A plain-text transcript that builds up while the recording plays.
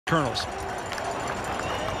Colonels.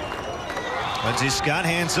 Lindsey Scott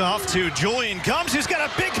hands off to Julian Gums, who's got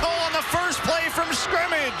a big hole on the first play from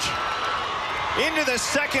scrimmage. Into the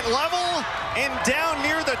second level and down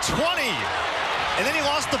near the 20. And then he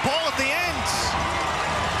lost the ball at the end.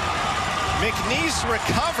 McNeese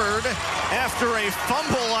recovered after a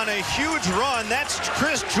fumble on a huge run. That's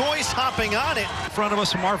Chris Joyce hopping on it. In front of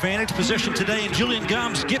us from our vantage position today, and Julian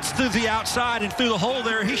Gums gets through the outside and through the hole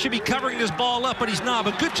there. He should be covering this ball up, but he's not.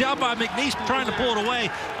 But good job by McNeese trying to pull it away.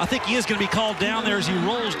 I think he is going to be called down there as he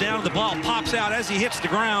rolls down. The ball pops out as he hits the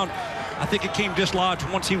ground. I think it came dislodged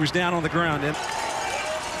once he was down on the ground.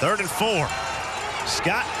 3rd and 4.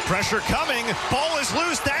 Scott, pressure coming. Ball is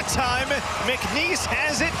loose that time. McNeese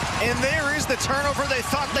has it, and there is the turnover they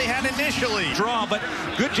thought they had initially. Draw, but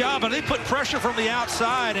good job. And they put pressure from the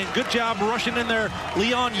outside, and good job rushing in there.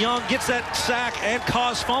 Leon Young gets that sack and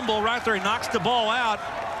cause fumble right there. He knocks the ball out.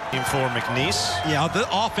 For McNeese. Yeah,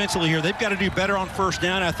 offensively here, they've got to do better on first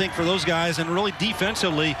down, I think, for those guys, and really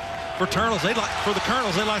defensively. For the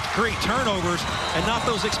Colonels, they like to create turnovers and not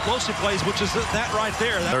those explosive plays, which is that right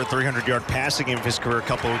there. Third 300-yard passing game of his career a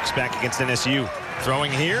couple weeks back against NSU.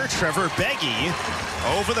 Throwing here, Trevor Beggy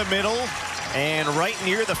over the middle and right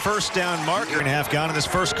near the first down marker. And a half gone in this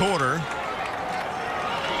first quarter.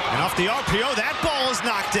 And off the RPO, that ball is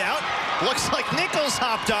knocked out. Looks like Nicholls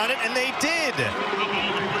hopped on it, and they did.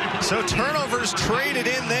 So turnovers traded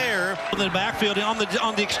in there. In the backfield, on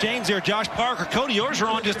the exchange there, Josh Parker, Cody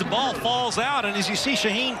Orgeron, just the ball falls out, and as you see,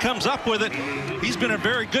 Shaheen comes up with it. He's been a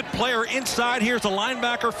very good player inside. Here's the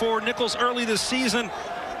linebacker for Nicholls early this season.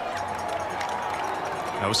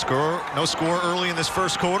 No score early in this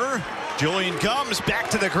first quarter. Julian Gums back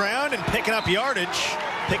to the ground and picking up yardage.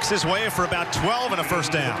 Picks his way for about 12 and a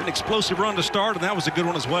first down. An explosive run to start, and that was a good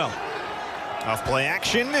one as well. Off play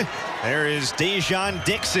action. There is Dejon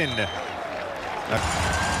Dixon.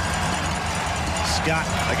 Scott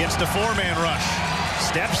against a 4-man rush.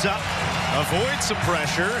 Steps up, avoids some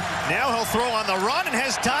pressure. Now he'll throw on the run and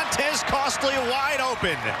has Dontez Costley wide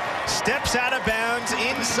open. Steps out of bounds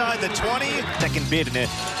inside the 20. Second bid in a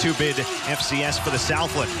 2-bid FCS for the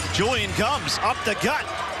Southland. Julian Gums up the gut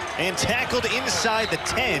and tackled inside the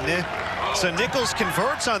 10. So Nicholls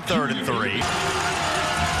converts on 3rd and 3.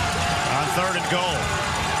 On 3rd and goal.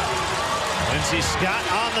 Lindsey Scott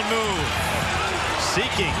on the move.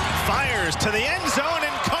 Seeking, fires to the end zone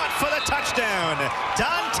and caught for the touchdown.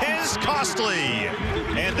 Dontez Costley.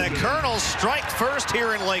 And the Colonels strike first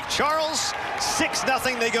here in Lake Charles.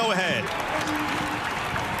 6-0, they go ahead.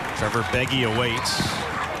 Trevor Beggy awaits.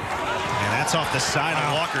 And that's off the side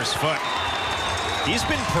of Walker's foot. He's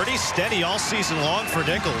been pretty steady all season long for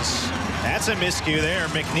Nicholls. That's a miscue there.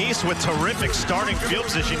 McNeese with terrific starting field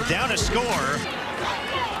position, down to score.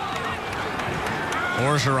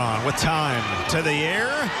 Orgeron with time to the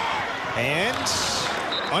air and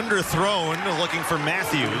underthrown, looking for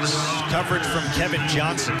Matthews. Coverage from Kevin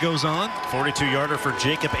Johnson. Goes on. 42-yarder for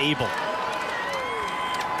Jacob Abel.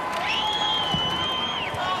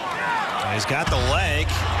 He's got the leg.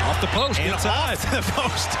 Off the post, and inside. Off the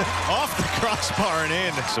post, off the crossbar and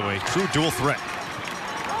in. So a true dual threat.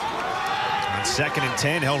 On 2nd and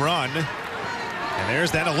 10, he'll run. And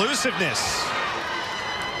there's that elusiveness.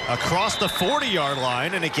 Across the 40-yard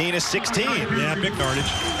line and a gain of 16. Yeah, big yardage.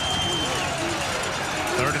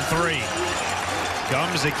 3rd and 3.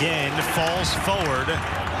 Gums again, falls forward.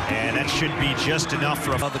 And that should be just enough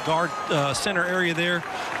for the guard center area there.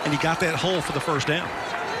 And he got that hole for the first down.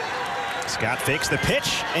 Scott fakes the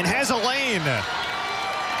pitch and has a lane.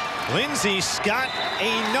 Lindsey Scott,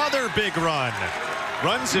 another big run.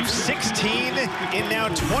 Runs of 16 and now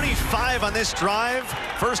 25 on this drive.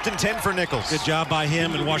 1st and 10 for Nicholls. Good job by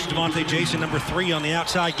him, and watch Devontae Jason, number 3 on the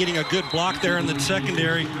outside, getting a good block there in the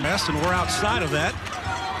secondary. And we're outside of that.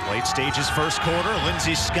 Late stages first quarter.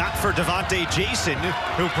 Lindsey Scott for Devontae Jason,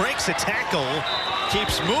 who breaks a tackle,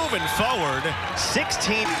 keeps moving forward.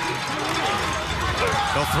 16.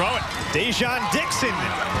 They'll throw it. Dejon Dixon,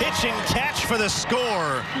 pitch and catch for the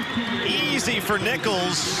score. Easy for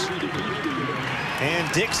Nicholls.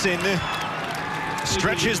 And Dixon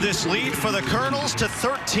stretches this lead for the Colonels to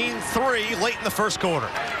 13-3 late in the first quarter.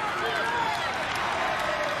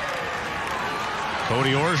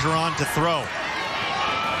 Cody Orgeron to throw.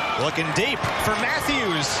 Looking deep for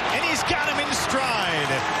Matthews, and he's got him in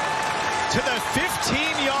stride to the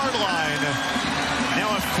 15-yard line.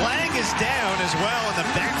 Now a flag is down as well in the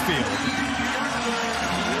backfield.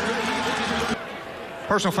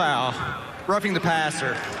 Personal foul, roughing the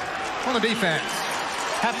passer on the defense.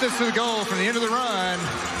 Half this to the goal from the end of the run.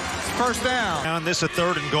 It's first down. On this a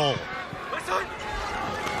 3rd and goal.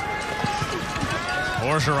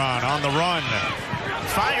 Orgeron on the run.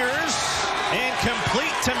 Fires and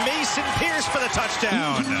complete to Mason Pierce for the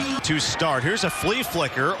touchdown. To start, here's a flea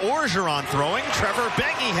flicker. Orgeron throwing. Trevor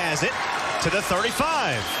Beggy has it to the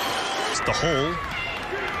 35. It's the hole.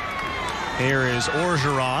 Here is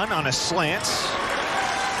Orgeron on a slant.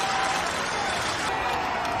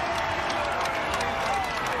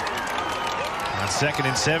 On 2nd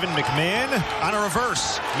and 7, McMahon on a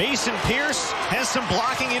reverse. Mason Pierce has some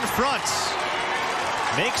blocking in front.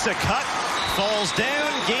 Makes a cut, falls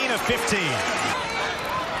down, gain of 15.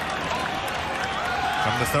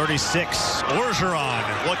 From the 36, Orgeron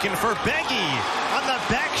looking for Beggy. On the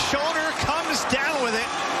back shoulder, comes down with it.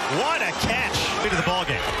 What a catch. To the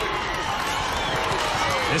ballgame.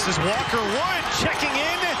 This is Walker Wood checking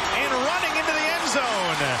in and running into the end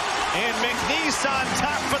zone. And McNeese on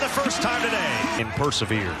top for the first time today. And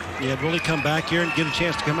persevere. Yeah, really come back here and get a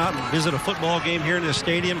chance to come out and visit a football game here in this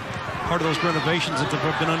stadium. Part of those renovations that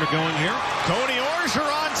they've been undergoing here. Cody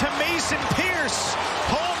Orgeron to Mason Pierce.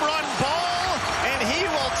 Home run ball, and he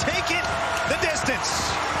will take it the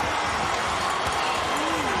distance.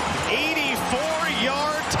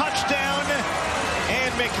 84-yard touchdown,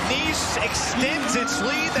 and McNeese extends its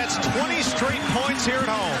lead. That's 20 straight points here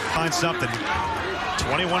at home. Find something.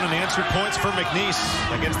 21 unanswered points for McNeese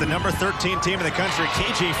against the number 13 team in the country,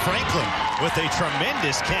 KJ Franklin, with a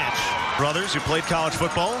tremendous catch. Brothers who played college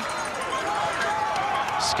football.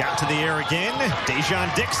 Scott to the air again.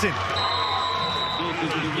 Dejon Dixon.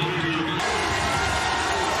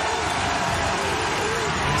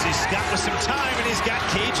 Scott with some time, and he's got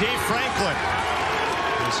KJ Franklin.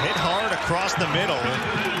 He's hit hard across the middle.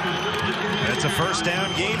 That's a first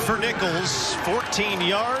down gain for Nicholls. 14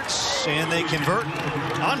 yards, and they convert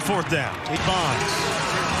on 4th down. Bonds.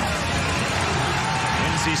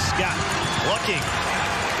 Lindsey Scott looking.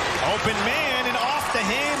 Open man, and off the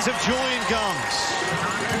hands of Julian Gums.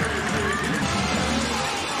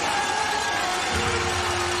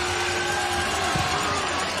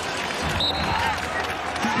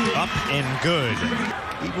 Up and good.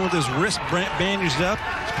 Even with his wrist bandaged up,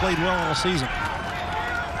 he's played well all season.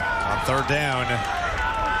 On 3rd down,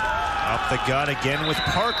 up the gut again with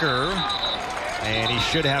Parker, and he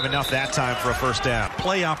should have enough that time for a first down.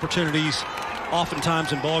 Play opportunities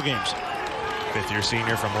oftentimes in ball games. 5th-year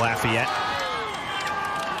senior from Lafayette.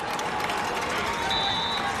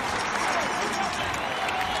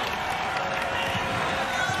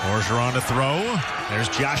 Orgeron to throw. There's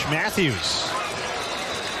Josh Matthews.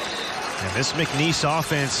 And this McNeese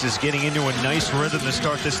offense is getting into a nice rhythm to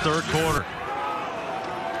start this 3rd quarter.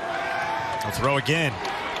 He'll throw again.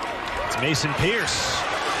 It's Mason Pierce.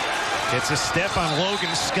 Gets a step on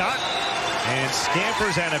Logan Scott and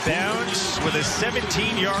scampers out of bounds with a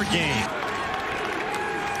 17-yard gain.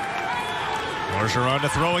 Orgeron to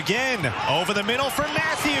throw again. Over the middle for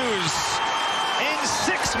Matthews. And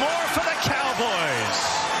 6 more for the Cowboys.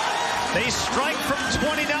 They strike from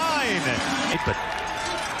 29. But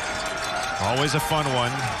always a fun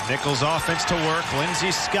one. Nicholls offense to work.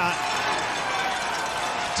 Lindsey Scott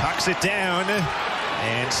tucks it down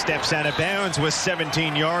and steps out of bounds with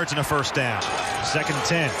 17 yards and a first down. 2nd and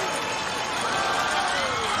 10.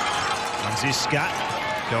 Lindsey Scott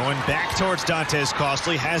going back towards Dantes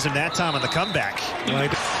Costley. Has him that time on the comeback.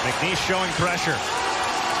 McNeese showing pressure.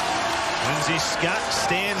 Lindsey Scott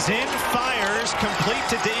stands in, fires, complete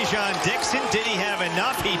to Dejon Dixon. Did he have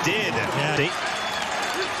enough? He did. Yeah.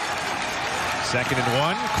 2nd and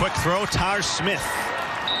 1. Quick throw, Taj Smith.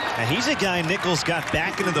 Now he's a guy Nicholls got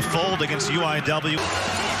back into the fold against UIW.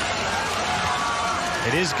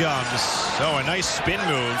 It is Gums. Oh, a nice spin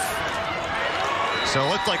move. So it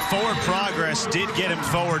looked like forward progress did get him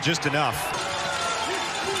forward just enough.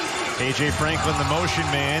 KJ Franklin, the motion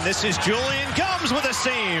man. This is Julian Gums with a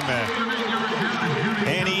seam.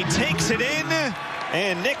 And he takes it in.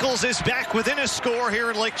 And Nicholls is back within a score here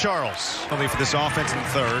in Lake Charles. Only for this offense in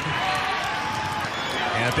 3rd.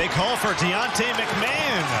 And a big haul for Deontay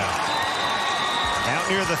McMahon. Out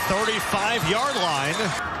near the 35-yard line.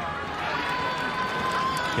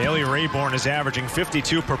 Bailey Rayborn is averaging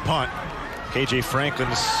 52 per punt. KJ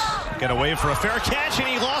Franklin's got away for a fair catch, and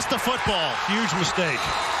he lost the football. Huge mistake.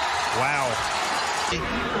 Wow.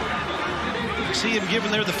 See him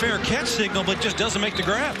giving there the fair catch signal, but just doesn't make the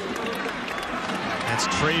grab. That's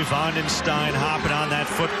Trey Vondenstein hopping on that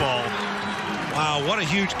football. Wow, what a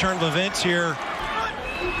huge turn of events here.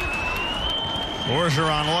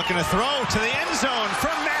 Orgeron looking to throw to the end zone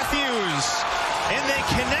from Matthews. And they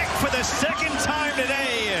connect for the 2nd time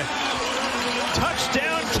today.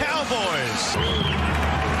 Touchdown, Cowboys.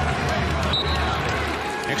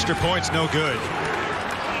 Extra points, no good.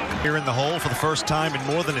 Here in the hole for the first time in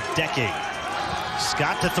more than a decade.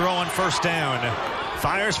 Scott to throw on 1st down.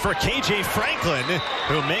 Fires for KJ Franklin,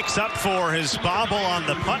 who makes up for his bobble on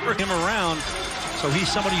the punt. Him around, so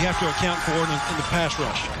he's somebody you have to account for in the pass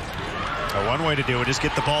rush. One way to do it is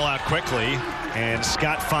get the ball out quickly, and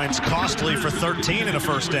Scott finds Costly for 13 and a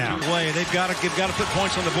first down. They've got to put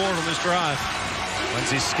points on the board on this drive.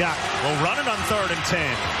 Lindsey Scott will run it on 3rd and 10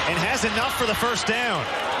 and has enough for the first down.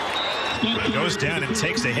 Goes down and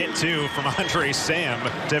takes a hit too from Andre Sam.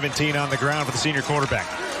 17 on the ground for the senior quarterback.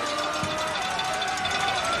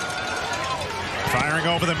 Firing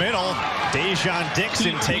over the middle, Dejon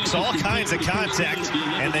Dixon takes all kinds of contact,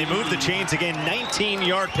 and they move the chains again.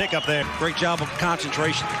 19-yard pickup there. Great job of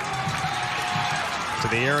concentration. To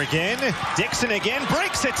the air again. Dixon again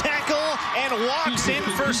breaks a tackle and walks in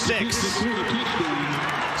for 6.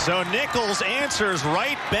 So Nicholls answers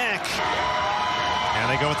right back. And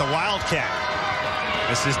they go with the Wildcat.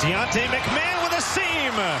 This is Deontay McMahon with a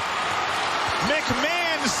seam.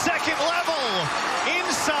 McMahon, second level.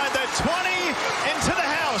 Inside the 20 into the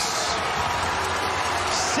house.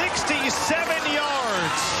 67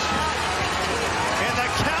 yards. And the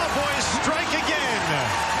Cowboys strike again.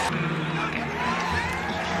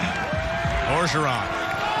 Orgeron.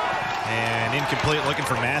 And incomplete, looking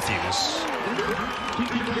for Matthews.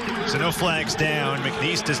 So no flags down.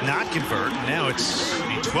 McNeese does not convert. Now it's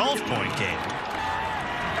a 12-point game.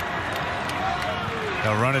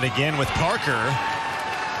 They'll run it again with Parker.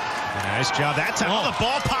 Nice job that time. Oh, the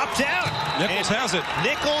ball popped out. Nicholls has it.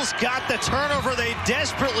 Nicholls got the turnover they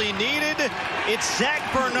desperately needed. It's Zach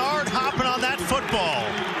Bernard hopping on that football.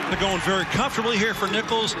 They're going very comfortably here for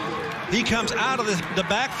Nicholls. He comes out of the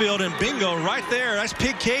backfield, and bingo, right there. That's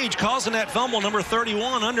Pig Cage causing that fumble, number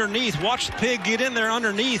 31, underneath. Watch the Pig get in there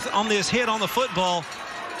underneath on this hit on the football.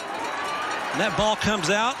 And that ball comes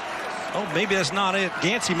out. Oh, maybe that's not it.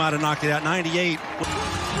 Gansey might have knocked it out, 98.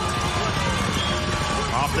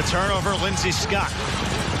 Off the turnover, Lindsey Scott.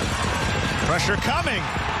 Pressure coming.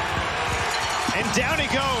 And down he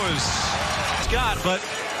goes. Scott, but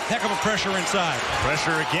heck of a pressure inside.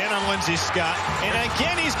 Pressure again on Lindsey Scott. And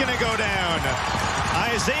again he's going to go down.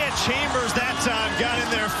 Isaiah Chambers that time got in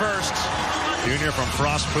there first. Junior from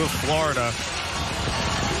Frostproof, Florida.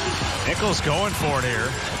 Nicholls going for it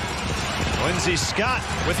here. Lindsey Scott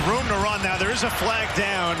with room to run. Now there is a flag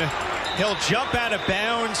down. He'll jump out of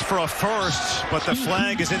bounds for a first, but the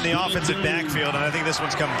flag is in the offensive backfield, and I think this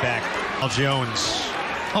one's coming back. Al Jones.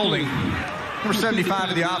 Holding. Number 75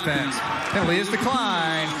 of the offense. Penalty is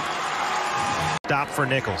declined. Stop for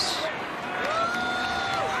Nicholls.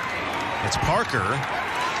 It's Parker.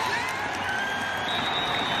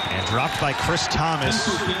 And dropped by Chris Thomas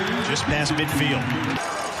just past midfield.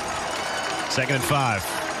 2nd and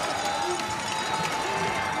 5.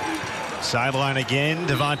 Sideline again.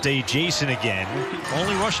 Devontae Jason again.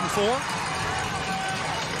 Only rushing 4.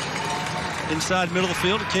 Inside middle of the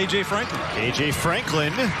field to KJ Franklin. KJ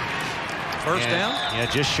Franklin. First down. Yeah,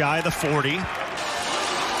 just shy of the 40.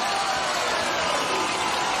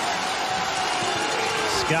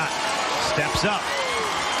 Scott steps up.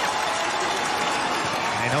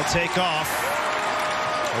 And he'll take off.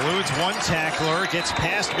 Eludes one tackler, gets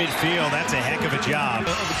past midfield. That's a heck of a job.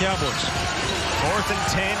 Of the Cowboys. 4th and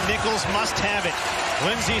 10. Nicholls must have it.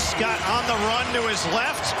 Lindsey Scott on the run to his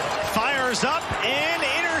left. Fires up and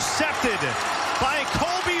intercepted by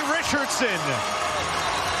Colby Richardson.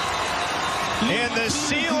 And the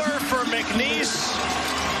sealer for McNeese.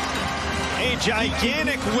 A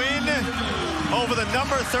gigantic win over the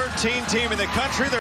number 13 team in the country.